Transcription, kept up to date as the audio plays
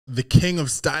The King of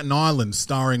Staten Island,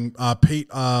 starring Pete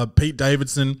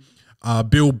Davidson,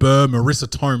 Bill Burr, Marissa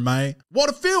Tomei. What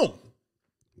a film!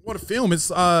 What a film! It's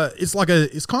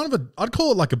kind of I'd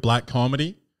call it like a black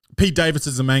comedy. Pete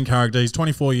Davidson's the main character. He's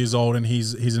 24 years old and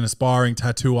he's an aspiring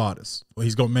tattoo artist.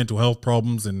 He's got mental health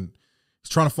problems and he's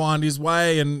trying to find his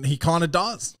way, and he kind of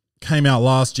does. Came out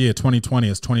last year, 2020.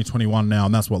 It's 2021 now,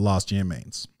 and that's what last year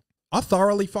means. I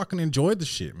thoroughly fucking enjoyed the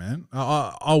shit, man.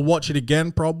 I'll watch it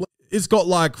again probably. It's got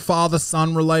like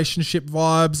father-son relationship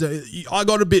vibes. I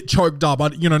got a bit choked up.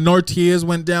 No tears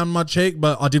went down my cheek,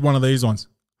 but I did one of these ones.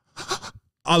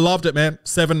 I loved it, man.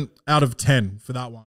 7 out of 10 for that one.